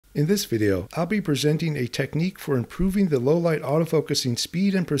In this video, I'll be presenting a technique for improving the low-light autofocusing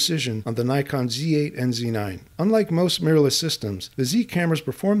speed and precision on the Nikon Z8 and Z9. Unlike most mirrorless systems, the Z cameras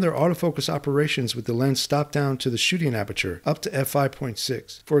perform their autofocus operations with the lens stopped down to the shooting aperture, up to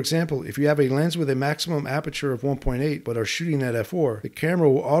f5.6. For example, if you have a lens with a maximum aperture of 1.8 but are shooting at f4, the camera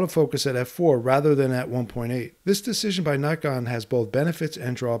will autofocus at f4 rather than at 1.8. This decision by Nikon has both benefits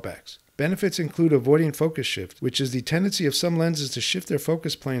and drawbacks. Benefits include avoiding focus shift, which is the tendency of some lenses to shift their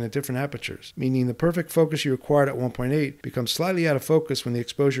focus plane at different apertures, meaning the perfect focus you required at 1.8 becomes slightly out of focus when the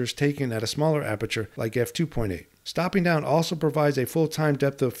exposure is taken at a smaller aperture like f2.8. Stopping down also provides a full-time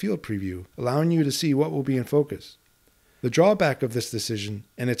depth of field preview, allowing you to see what will be in focus. The drawback of this decision,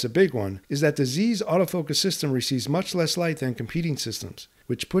 and it's a big one, is that the Z's autofocus system receives much less light than competing systems,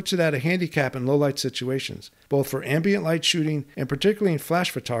 which puts it at a handicap in low-light situations, both for ambient light shooting and particularly in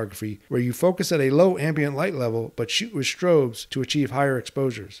flash photography, where you focus at a low ambient light level but shoot with strobes to achieve higher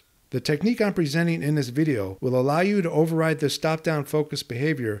exposures. The technique I'm presenting in this video will allow you to override the stop-down focus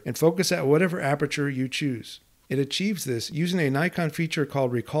behavior and focus at whatever aperture you choose. It achieves this using a Nikon feature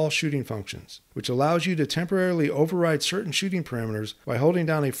called recall shooting functions, which allows you to temporarily override certain shooting parameters by holding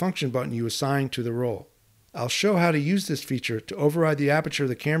down a function button you assign to the roll. I'll show how to use this feature to override the aperture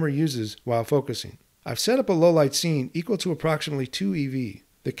the camera uses while focusing. I've set up a low-light scene equal to approximately 2 EV.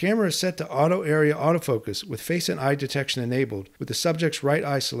 The camera is set to auto area autofocus with face and eye detection enabled, with the subject's right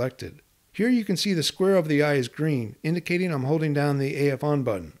eye selected. Here you can see the square of the eye is green, indicating I'm holding down the AF on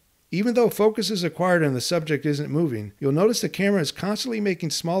button. Even though focus is acquired and the subject isn't moving, you'll notice the camera is constantly making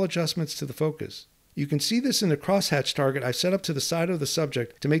small adjustments to the focus. You can see this in the crosshatch target I set up to the side of the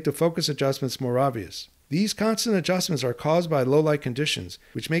subject to make the focus adjustments more obvious. These constant adjustments are caused by low light conditions,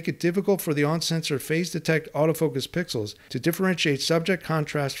 which make it difficult for the on-sensor phase detect autofocus pixels to differentiate subject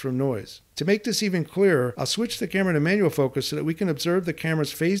contrast from noise. To make this even clearer, I'll switch the camera to manual focus so that we can observe the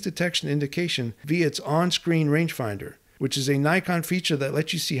camera's phase detection indication via its on-screen rangefinder, which is a Nikon feature that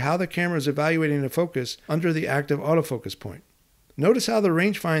lets you see how the camera is evaluating the focus under the active autofocus point. Notice how the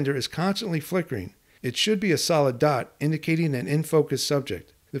rangefinder is constantly flickering. It should be a solid dot, indicating an in-focus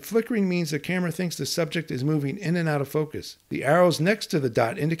subject. The flickering means the camera thinks the subject is moving in and out of focus. The arrows next to the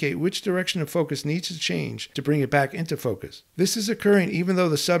dot indicate which direction of focus needs to change to bring it back into focus. This is occurring even though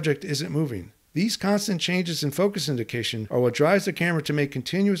the subject isn't moving. These constant changes in focus indication are what drives the camera to make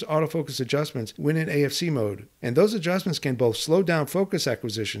continuous autofocus adjustments when in AFC mode, and those adjustments can both slow down focus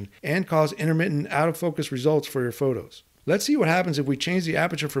acquisition and cause intermittent out-of-focus results for your photos. Let's see what happens if we change the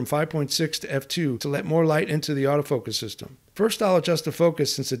aperture from 5.6 to f2 to let more light into the autofocus system. First, I'll adjust the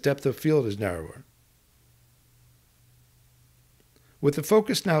focus since the depth of field is narrower. With the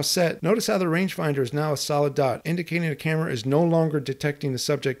focus now set, notice how the rangefinder is now a solid dot, indicating the camera is no longer detecting the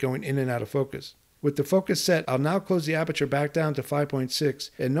subject going in and out of focus. With the focus set, I'll now close the aperture back down to 5.6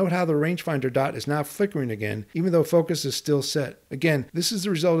 and note how the rangefinder dot is now flickering again, even though focus is still set. Again, this is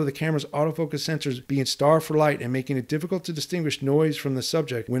the result of the camera's autofocus sensors being starved for light and making it difficult to distinguish noise from the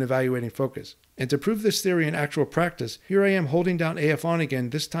subject when evaluating focus. And to prove this theory in actual practice, here I am holding down AF on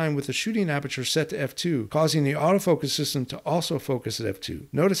again, this time with the shooting aperture set to f2, causing the autofocus system to also focus at f2.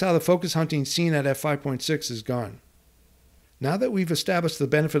 Notice how the focus hunting seen at f5.6 is gone. Now that we've established the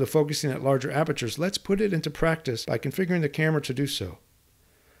benefit of focusing at larger apertures, let's put it into practice by configuring the camera to do so.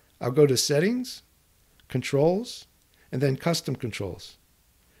 I'll go to Settings, Controls, and then Custom Controls.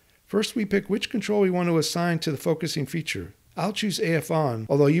 First, we pick which control we want to assign to the focusing feature. I'll choose AF on,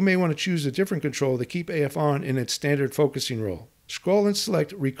 although you may want to choose a different control to keep AF on in its standard focusing role. Scroll and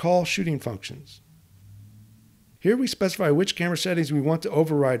select Recall Shooting Functions. Here we specify which camera settings we want to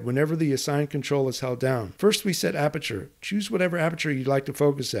override whenever the assigned control is held down. First, we set aperture. Choose whatever aperture you'd like to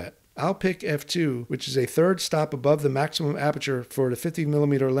focus at. I'll pick f2, which is a third stop above the maximum aperture for the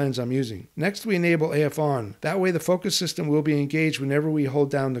 50mm lens I'm using. Next, we enable AF on. That way the focus system will be engaged whenever we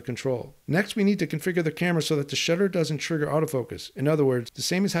hold down the control. Next, we need to configure the camera so that the shutter doesn't trigger autofocus. In other words, the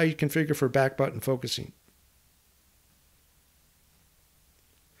same as how you configure for back button focusing.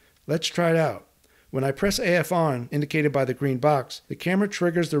 Let's try it out. When I press AF on, indicated by the green box, the camera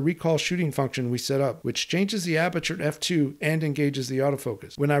triggers the recall shooting function we set up, which changes the aperture to f2 and engages the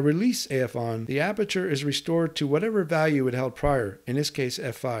autofocus. When I release AF on, the aperture is restored to whatever value it held prior, in this case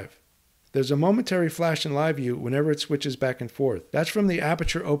f5. There's a momentary flash in live view whenever it switches back and forth. That's from the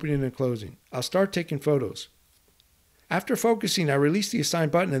aperture opening and closing. I'll start taking photos. After focusing, I release the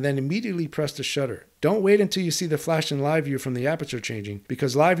assigned button and then immediately press the shutter. Don't wait until you see the flash in live view from the aperture changing,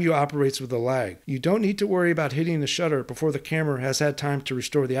 because live view operates with a lag. You don't need to worry about hitting the shutter before the camera has had time to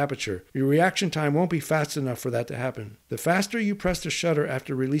restore the aperture. Your reaction time won't be fast enough for that to happen. The faster you press the shutter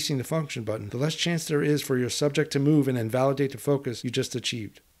after releasing the function button, the less chance there is for your subject to move and invalidate the focus you just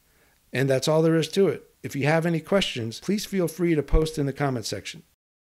achieved. And that's all there is to it. If you have any questions, please feel free to post in the comment section.